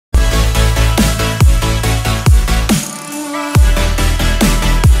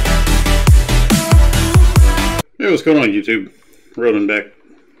Hey, what's going on, YouTube? Ronin back.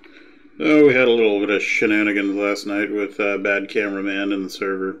 Oh, we had a little bit of shenanigans last night with bad cameraman in the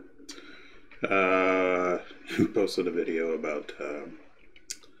server. Posted a video about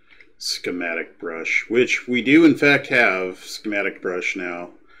Schematic Brush, which we do in fact have Schematic Brush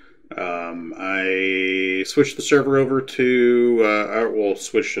now. I switched the server over to,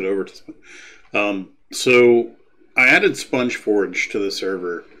 switched it over to, so I added SpongeForge to the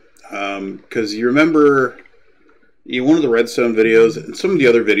server, because you remember one of the Redstone videos and some of the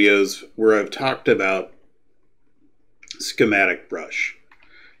other videos where I've talked about Schematic Brush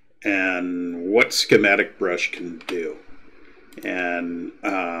and what Schematic Brush can do. And,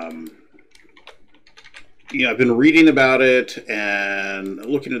 I've been reading about it and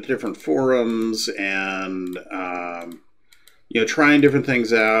looking at different forums and, trying different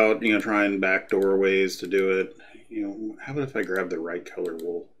things out, trying backdoor ways to do it. How about if I grab the right color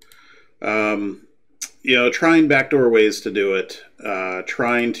wool? Trying backdoor ways to do it,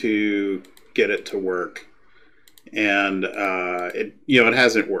 trying to get it to work, and it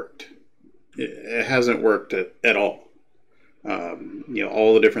hasn't worked. It hasn't worked at all.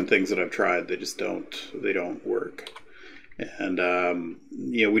 All the different things that I've tried, they don't work. And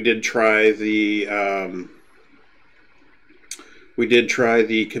we did try the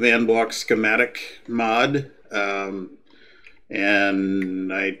command block schematic mod.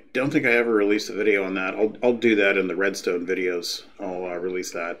 And I don't think I ever released a video on that. I'll do that in the Redstone videos. I'll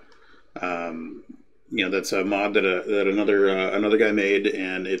release that. That's a mod that another guy made,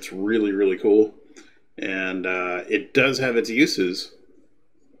 and it's really, really cool. And it does have its uses,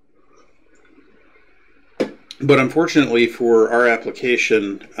 but unfortunately for our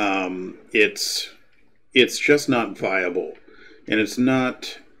application, it's just not viable. And it's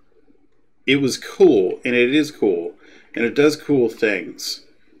not. It was cool, and it is cool. And it does cool things,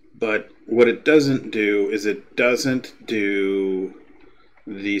 but what it doesn't do is it doesn't do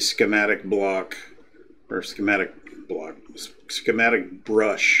the schematic brush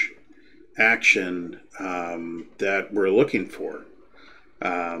action that we're looking for.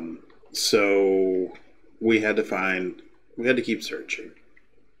 So we had to keep searching.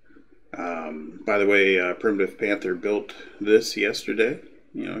 By the way, Primitive Panther built this yesterday.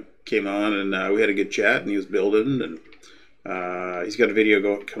 Came on and we had a good chat, and he was building, and he's got a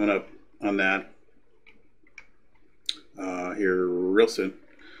video coming up on that here real soon.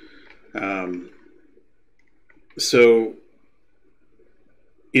 So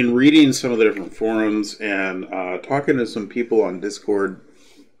in reading some of the different forums and talking to some people on Discord,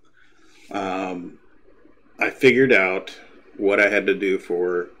 I figured out what I had to do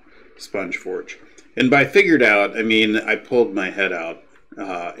for SpongeForge. And by figured out, I mean I pulled my head out,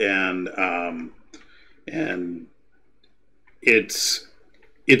 and it's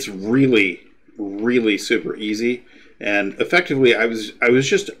really, really super easy. And effectively, I was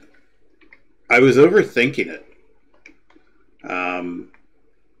overthinking it. I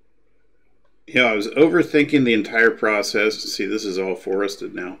was overthinking the entire process. See, this is all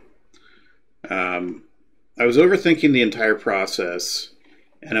forested now. I was overthinking the entire process,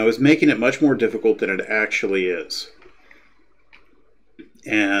 and I was making it much more difficult than it actually is.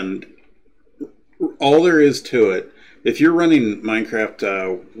 And all there is to it, if you're running Minecraft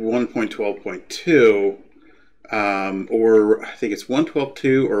 1.12.2, or I think it's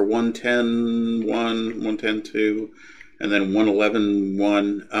 1.12.2 or 1.10.1, 1.10.2, and then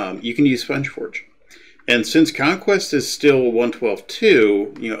 1.11.1, you can use SpongeForge. And since Conquest is still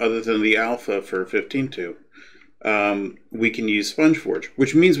 1.12.2, other than the alpha for 15.2, we can use SpongeForge,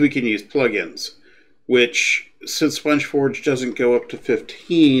 which means we can use plugins, which, since SpongeForge doesn't go up to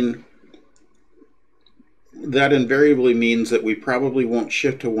 15, that invariably means that we probably won't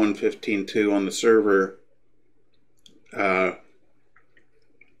shift to 1.15.2 on the server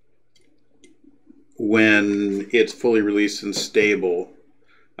when it's fully released and stable.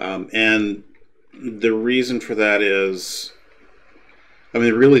 And the reason for that is,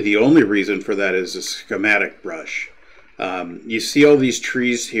 really the only reason for that is a schematic brush. You see all these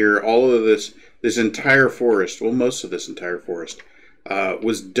trees here, all of this entire forest, well, most of this entire forest,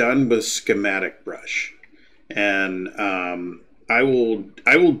 was done with schematic brush. And I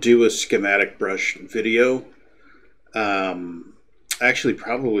will do a schematic brush video. Actually,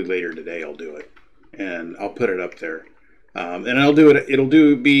 probably later today I'll do it, and I'll put it up there. And I'll do it. It'll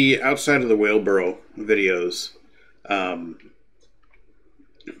be outside of the WhaleBorough videos.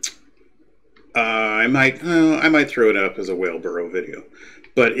 I might throw it up as a WhaleBorough video,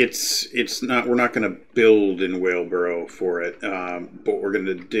 but it's not. We're not going to build in WhaleBorough for it. What we're going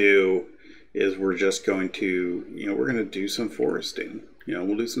to do is we're just going to, we're going to do some foresting.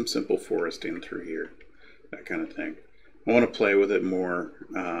 We'll do some simple foresting through here. that kind of thing. I want to play with it more.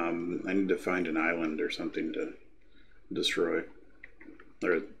 I need to find an island or something to destroy,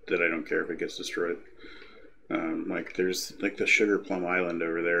 or that I don't care if it gets destroyed. Like there's like the Sugar Plum Island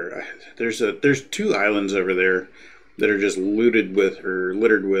over there. There's 2 islands over there that are just littered with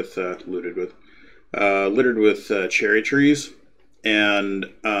cherry trees, and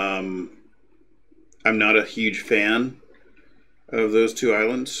I'm not a huge fan of those 2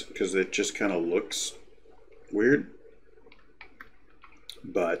 islands because it just kind of looks weird.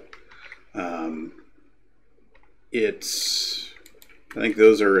 But I think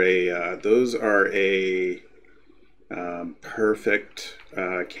those are a perfect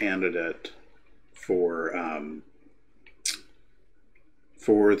candidate for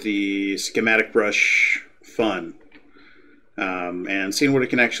the Schematic Brush fun, and seeing what it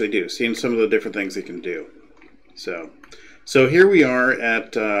can actually do, seeing some of the different things it can do. So here we are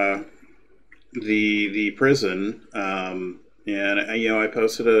at the prison, and I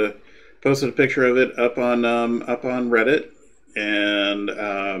posted a picture of it up on Reddit, and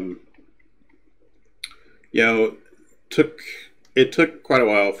it took quite a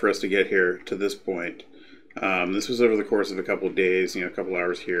while for us to get here to this point. This was over the course of a couple of days, a couple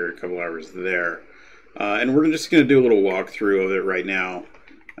hours here, a couple hours there, and we're just going to do a little walkthrough of it right now.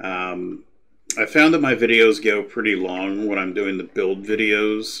 I found that my videos go pretty long when I'm doing the build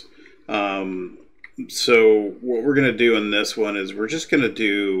videos. So what we're going to do in this one is we're just going to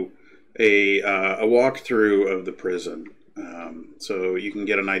do a walkthrough of the prison, so you can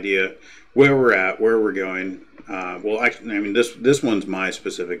get an idea where we're at, where we're going. Well, actually, I mean, this one's my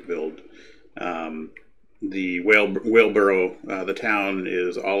specific build. The WhaleBorough, the town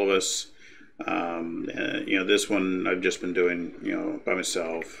is all of us. This one I've just been doing, by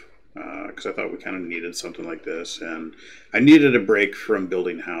myself, because I thought we kind of needed something like this, and I needed a break from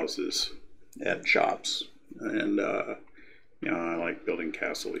building houses at shops, and I like building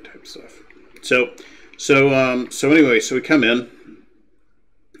castle-y type stuff. So anyway, so we come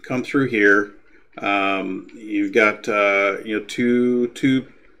through here. You've got two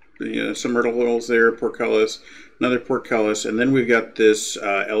some myrtle holes there, portcullis, another portcullis, and then we've got this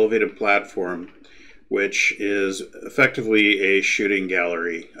elevated platform, which is effectively a shooting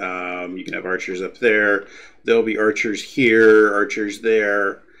gallery. You can have archers up there. There'll be archers here, archers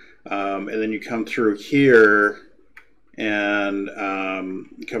there, and then you come through here and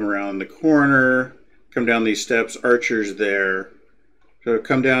come around the corner, come down these steps, archers there. So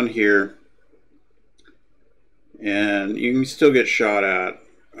come down here, and you can still get shot at,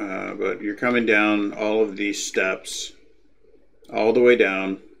 but you're coming down all of these steps, all the way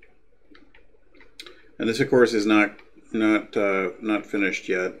down. And this, of course, is not finished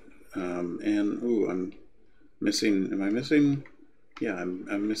yet. And ooh, I'm missing. Am I missing? Yeah,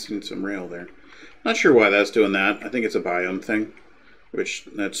 I'm missing some rail there. Not sure why that's doing that. I think it's a biome thing, which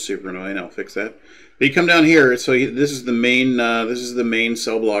that's super annoying. I'll fix that. But you come down here. So this is the main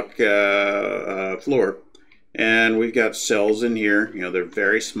cell block floor, and we've got cells in here. They're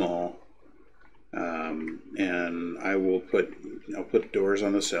very small, and I'll put doors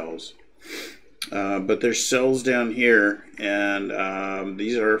on the cells. But there's cells down here, and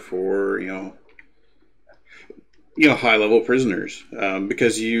these are for high-level prisoners,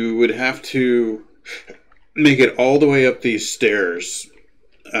 because you would have to make it all the way up these stairs.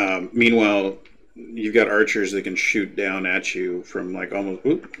 Meanwhile, you've got archers that can shoot down at you from like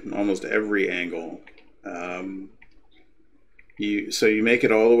almost every angle. So you make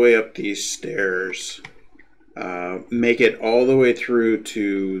it all the way up these stairs. Make it all the way through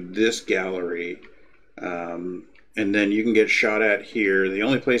to this gallery, and then you can get shot at here. The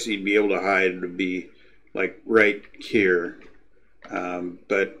only place you'd be able to hide would be like right here,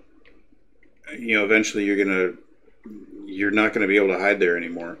 but eventually you're not gonna be able to hide there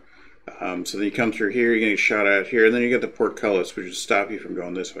anymore. So then you come through here, you're gonna get shot at here, and then you get the portcullis, which would stop you from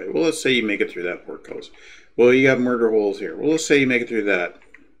going this way. Well, let's say you make it through that portcullis. Well, you got murder holes here. Well, let's say you make it through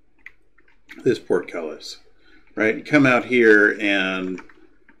this portcullis. Right, you come out here and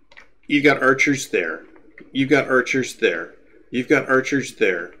you've got archers there. You've got archers there. You've got archers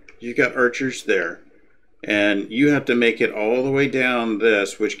there. You've got archers there. And you have to make it all the way down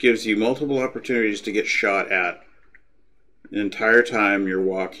this, which gives you multiple opportunities to get shot at the entire time you're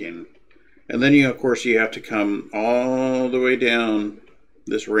walking. And then of course you have to come all the way down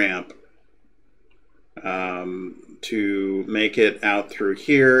this ramp to make it out through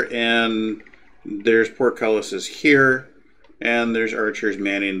here, and there's portcullises here, and there's archers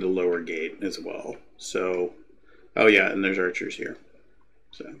manning the lower gate as well. So, oh yeah, and there's archers here.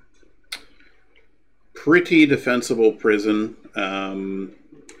 So, pretty defensible prison.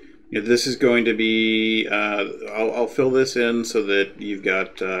 this is going to be, I'll fill this in so that you've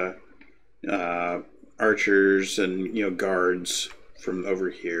got archers and, guards from over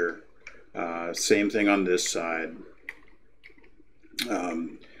here. Same thing on this side.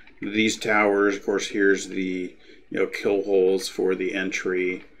 These towers, of course, here's the, kill holes for the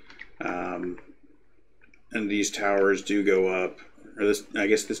entry. And these towers do go up. Or this, I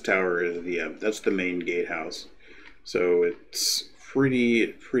guess this tower is that's the main gatehouse. So it's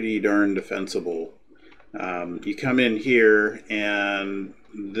pretty darn defensible. You come in here, and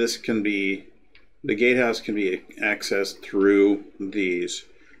this can be, the gatehouse can be accessed through these.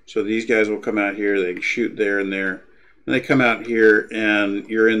 So these guys will come out here, they can shoot there and there, and they come out here, and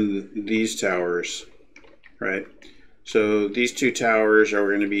you're in these towers, right? So these two towers are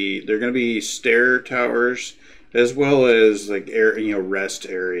going to be, they're going to be stair towers, as well as like rest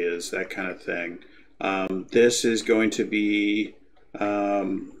areas, that kind of thing. This is going to be,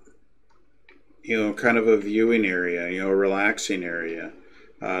 kind of a viewing area, a relaxing area.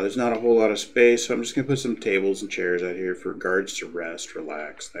 There's not a whole lot of space, so I'm just going to put some tables and chairs out here for guards to rest,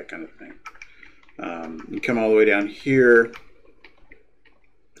 relax, that kind of thing. You come all the way down here.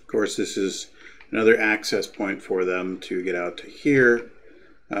 Of course, this is another access point for them to get out to here.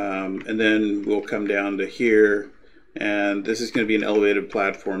 And then we'll come down to here, and this is going to be an elevated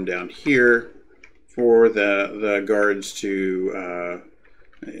platform down here for the guards to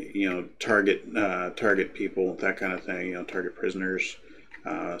target people, that kind of thing, target prisoners,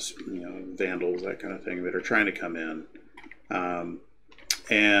 vandals, that kind of thing that are trying to come in.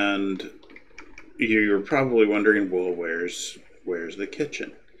 And you're probably wondering, well, where's the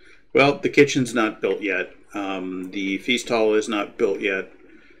kitchen? Well, the kitchen's not built yet. The feast hall is not built yet.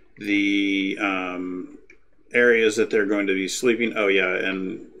 The areas that they're going to be sleeping, oh yeah,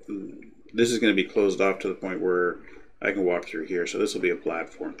 and this is going to be closed off to the point where I can walk through here. So this will be a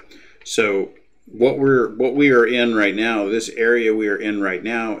platform. So what we are in right now, this area we are in right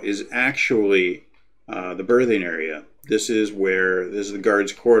now, is actually the berthing area. This is the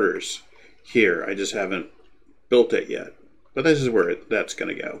guards' quarters here. I just haven't built it yet, but this is where that's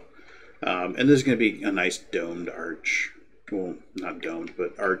going to go. And this is going to be a nice domed arch. Well, not domed,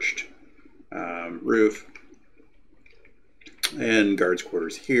 but arched roof. And guards'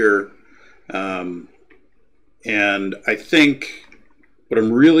 quarters here. And I think what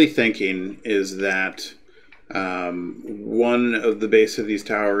I'm really thinking is that one of the base of these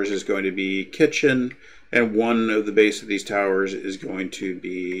towers is going to be kitchen, and one of the base of these towers is going to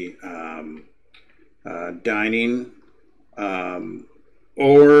be dining.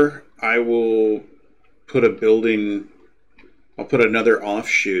 Or I will put a building, I'll put another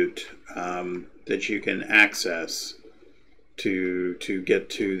offshoot that you can access to get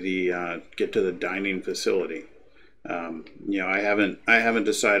to the dining facility. I haven't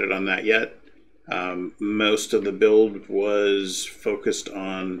decided on that yet. Most of the build was focused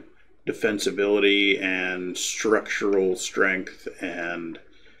on defensibility and structural strength, and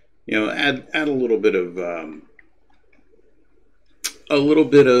add a little bit of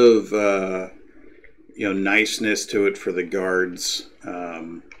niceness to it for the guards.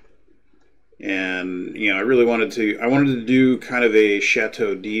 And I really wanted to do kind of a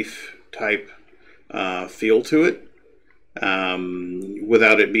Chateau d'If type feel to it,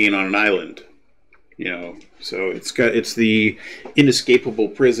 without it being on an island. So it's the inescapable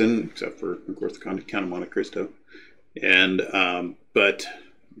prison, except for, of course, the Count of Monte Cristo, and but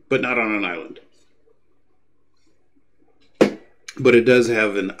not on an island. But it does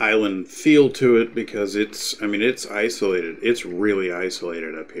have an island feel to it because it's isolated. It's really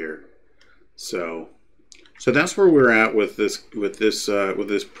isolated up here. So that's where we're at with this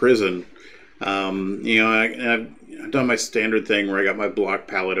prison. I've done my standard thing where I got my block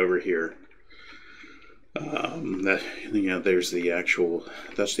palette over here. There's the actual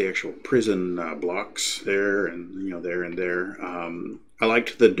prison blocks there, and there and there. I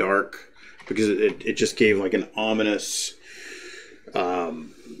liked the dark because it just gave like an ominous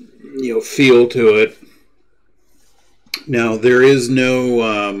feel to it. Now there's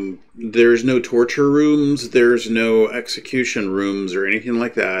no torture rooms, there's no execution rooms or anything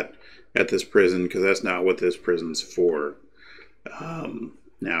like that at this prison, because that's not what this prison's for.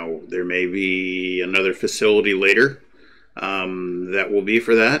 Now there may be another facility later that will be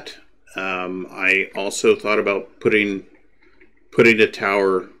for that. I also thought about putting a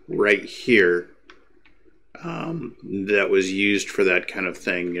tower right here that was used for that kind of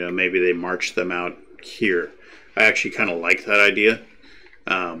thing. Maybe they marched them out here. I actually kind of like that idea.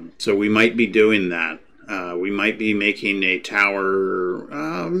 So we might be doing that. We might be making a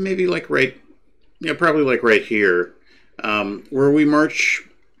tower, maybe like probably like right here, where we march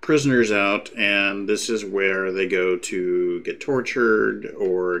prisoners out, and this is where they go to get tortured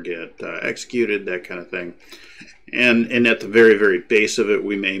or get executed, that kind of thing. And at the very, very base of it,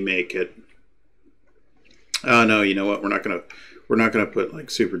 we may make it. Oh no, you know what? We're not gonna put like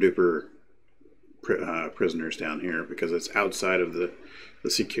super duper prisoners down here because it's outside of the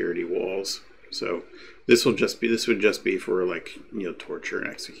security walls. So this would just be for like, you know, torture and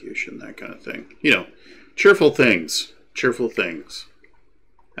execution, that kind of thing. You know, cheerful things.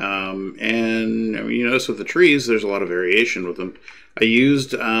 And I mean, you notice with the trees, there's a lot of variation with them. I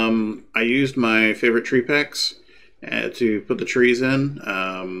used my favorite tree packs to put the trees in.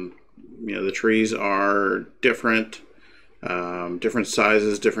 You know, the trees are different, different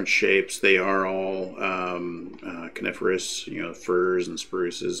sizes, different shapes. They are all coniferous, you know, firs and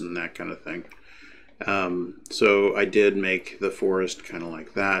spruces and that kind of thing. So I did make the forest kind of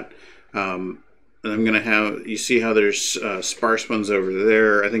like that. And I'm going to have, you see how there's sparse ones over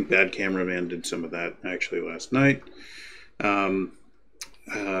there. I think Bad Cameraman did some of that actually last night.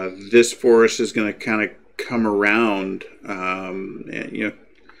 This forest is going to kind of come around, and, you know,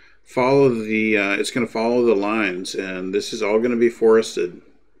 follow the, it's going to follow the lines, and this is all going to be forested.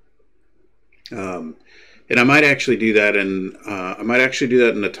 And I might actually do that in,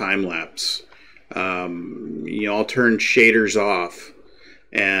 a time lapse. You know, I'll turn shaders off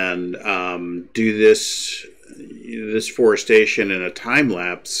and do this forestation in a time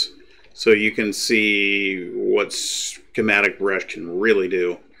lapse, so you can see what Schematic Brush can really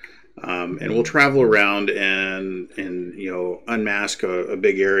do. And we'll travel around and you know, unmask a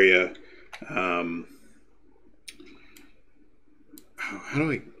big area. How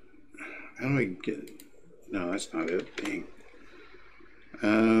do I get? No, that's not it. Dang.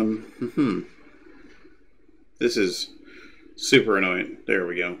 This is super annoying. There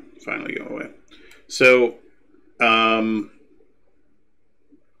we go. Finally go away. So, the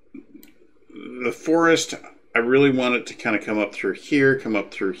forest, I really want it to kind of come up through here, come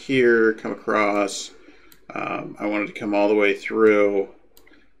across. I want it to come all the way through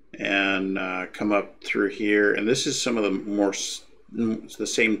and come up through here. And this is some of the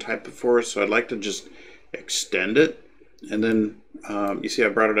same type of forest, so I'd like to just extend it. And then you see I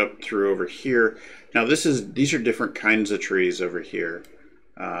brought it up through over here. Now these are different kinds of trees over here,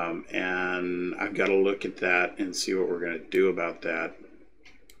 and I've got to look at that and see what we're going to do about that.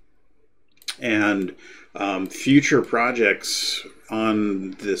 And future projects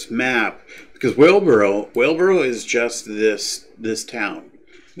on this map, because WhaleBorough is just this town.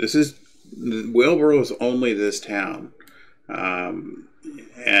 WhaleBorough is only this town,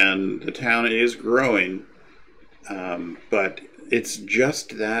 and the town is growing, but it's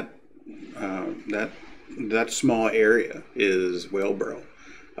just that small area is WhaleBorough.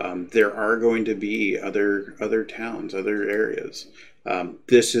 There are going to be other towns, other areas.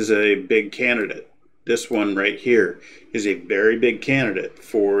 This is a big candidate. This one right here is a very big candidate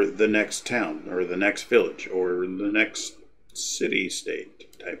for the next town or the next village or the next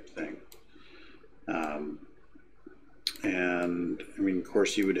city-state type thing. And I mean, of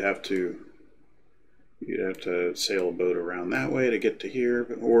course, you'd have to sail a boat around that way to get to here,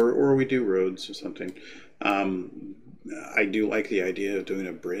 or we do roads or something. I do like the idea of doing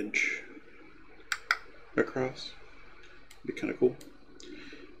a bridge across. It'd be kind of cool.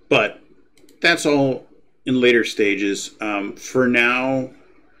 But that's all in later stages. For now,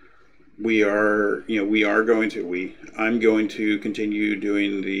 I'm going to continue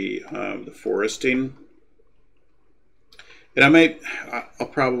doing the foresting. And I'll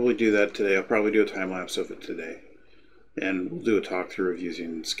probably do that today. I'll probably do a time lapse of it today, and we'll do a talk through of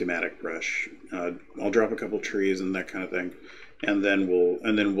using Schematic Brush. I'll drop a couple trees and that kind of thing, and then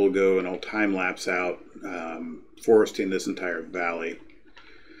we'll go and I'll time lapse out foresting this entire valley.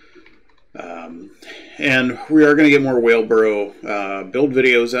 And we are going to get more WhaleBorough build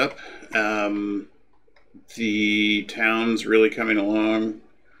videos up. The town's really coming along.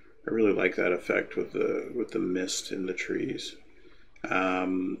 I really like that effect with the mist in the trees.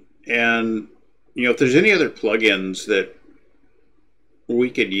 And you know, if there's any other plugins that we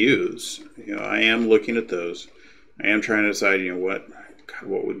could use, you know, I am looking at those. I am trying to decide, you know, what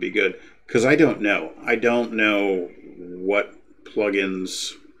would be good, because I don't know. I don't know what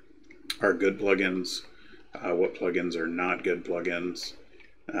plugins are good plugins, what plugins are not good plugins.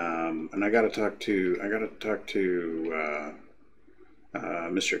 And I got to talk to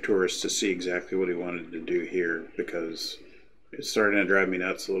Mr. Tourist to see exactly what he wanted to do here, because it's starting to drive me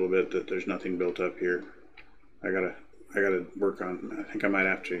nuts a little bit that there's nothing built up here. I gotta work on. I think I might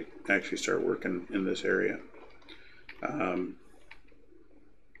have to actually start working in this area.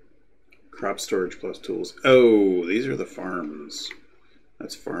 Crop storage plus tools. Oh, these are the farms.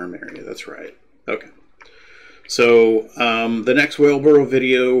 That's farm area. That's right. Okay. So the next WhaleBorough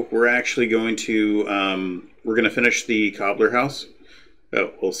video, we're actually going to finish the cobbler house.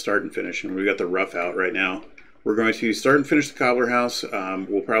 Oh, we'll start and finish, and we've got the rough out right now. We're going to start and finish the cobbler house.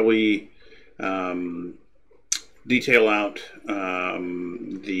 We'll probably detail out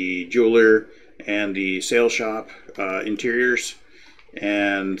the jeweler and the sale shop interiors.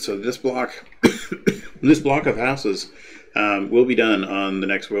 And so this block, this block of houses will be done on the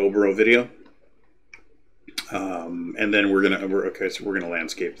next WhaleBorough video. And then we're gonna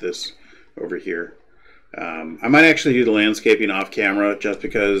landscape this over here. I might actually do the landscaping off camera just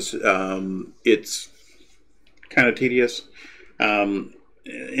because it's kind of tedious.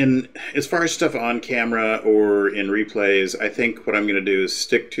 As far as stuff on camera or in replays, I think what I'm going to do is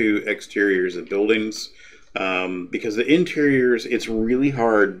stick to exteriors of buildings, because the interiors, it's really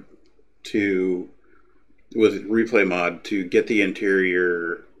hard to, with replay mod, to get the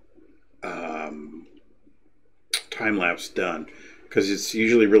interior time-lapse done, because it's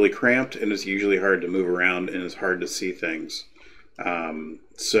usually really cramped and it's usually hard to move around and it's hard to see things.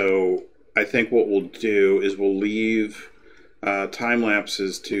 So I think what we'll do is we'll leave time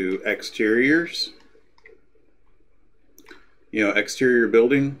lapses to exteriors, exterior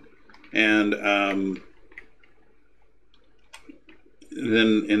building, and then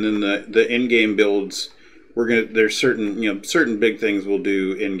the in-game builds. There's certain big things we'll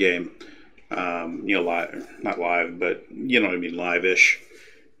do in-game. Not live, but you know what I mean, live-ish.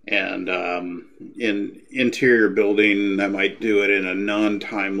 And in interior building, I might do it in a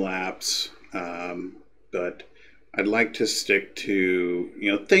non-time lapse, but I'd like to stick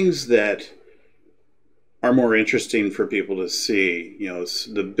to things that are more interesting for people to see.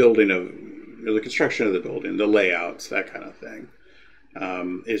 The building of, the construction of the building, the layouts, that kind of thing.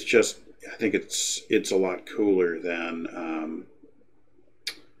 It's just, I think it's a lot cooler than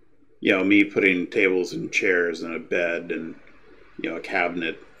me putting tables and chairs and a bed and a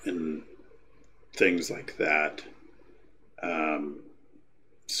cabinet and things like that.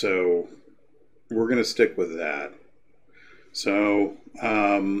 So we're going to stick with that. So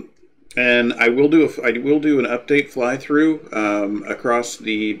and I will do an update fly through across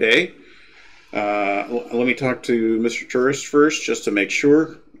the bay. Let me talk to Mr. Tourist first, just to make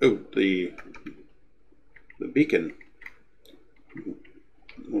sure. Oh, the beacon.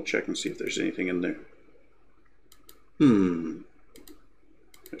 We'll check and see if there's anything in there.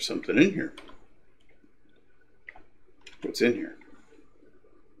 There's something in here. What's in here?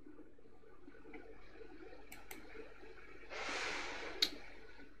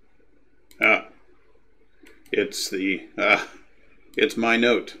 It's my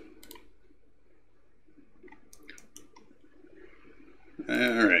note.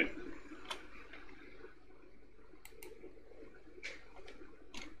 All right.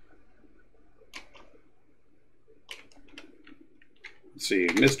 Let's see,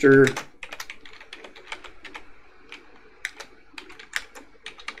 Mr.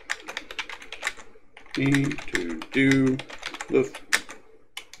 Need to do the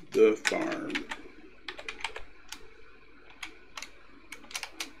farm.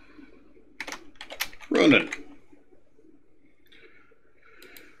 Ronin.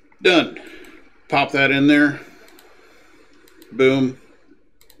 Done. Pop that in there. Boom.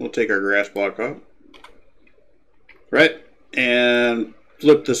 We'll take our grass block off. Right. And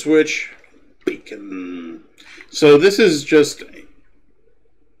flip the switch. Beacon. So this is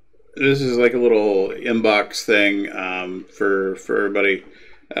like a little inbox thing for everybody.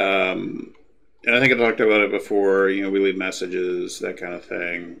 And I think I talked about it before. We leave messages, that kind of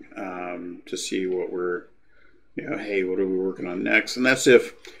thing, to see what we're, hey, what are we working on next? And that's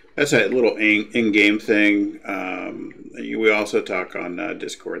a little in-game thing. We also talk on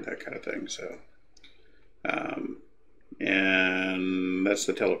Discord, that kind of thing. So, and that's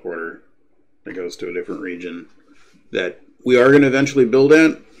the teleporter that goes to a different region that we are going to eventually build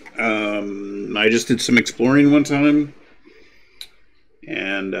at. I just did some exploring one time,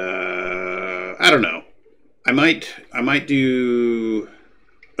 and I don't know. I might do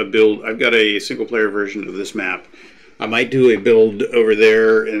a build. I've got a single player version of this map. I might do a build over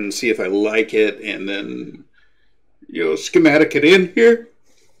there and see if I like it, and then schematic it in here.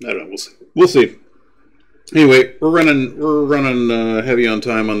 I don't know. We'll see. Anyway, we're running heavy on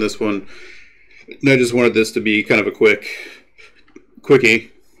time on this one. And I just wanted this to be kind of a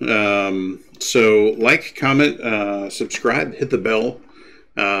quickie. So like, comment, subscribe, hit the bell.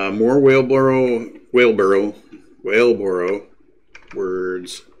 More WhaleBorough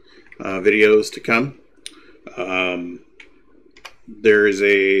words videos to come. There's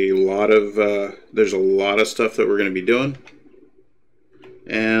a lot of stuff that we're going to be doing.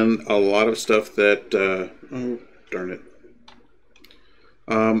 and a lot of stuff that, oh, darn it.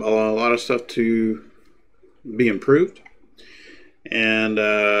 A lot of stuff to be improved. And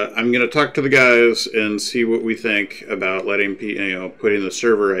I'm going to talk to the guys and see what we think about letting putting the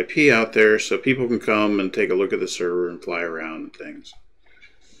server IP out there so people can come and take a look at the server and fly around and things,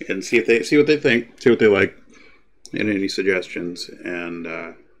 and see what they think, see what they like, and any suggestions, and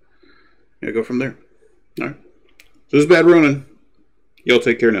go from there. All right. So this is Bad Ronin. Y'all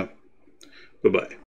take care now. Bye bye.